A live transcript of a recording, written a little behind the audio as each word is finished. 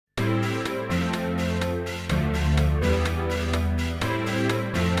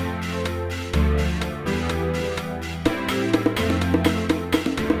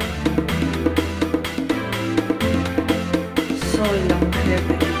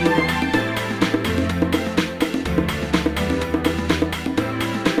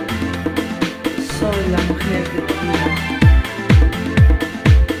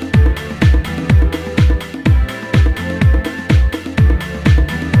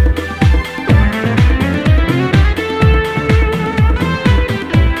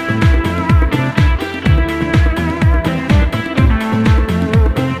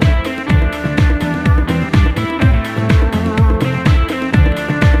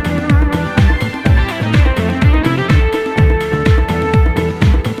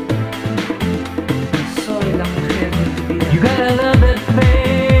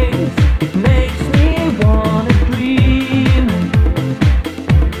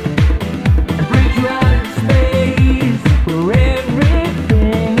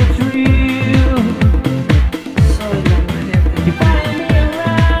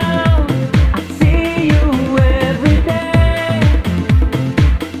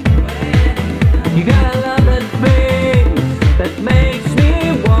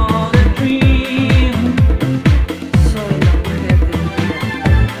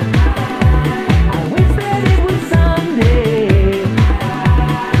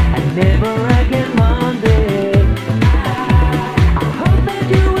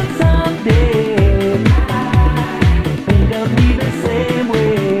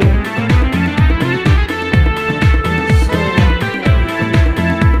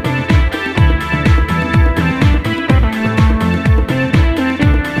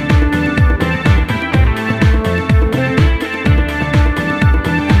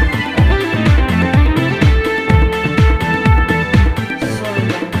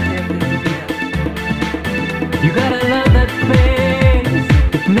You gotta love that face.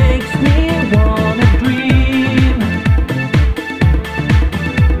 It makes me wanna dream.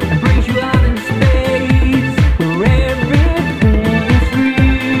 It brings you out in space where everything is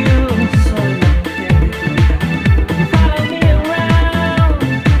real. You follow me around.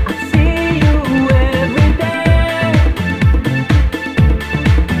 I see you every day.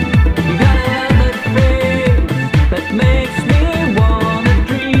 You gotta love that face that makes me wanna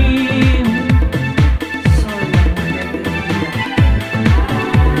dream.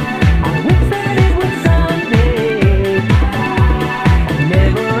 I wish that it was Sunday, and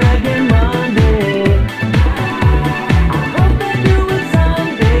never again Monday. I hope that you will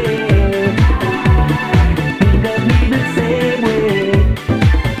someday think of me the same way.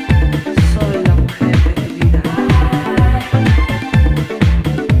 Soy la mujer de mi vida.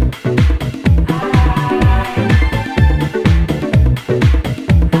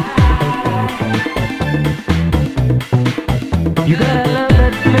 You gotta love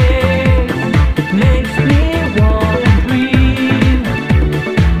that face. It makes me wanna dream.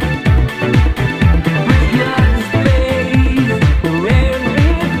 Brings you out in space where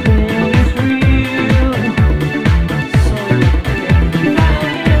everything is real. You follow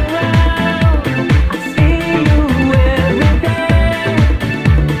me around. I see you every day.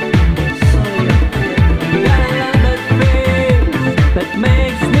 You gotta love that face that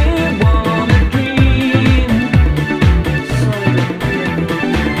makes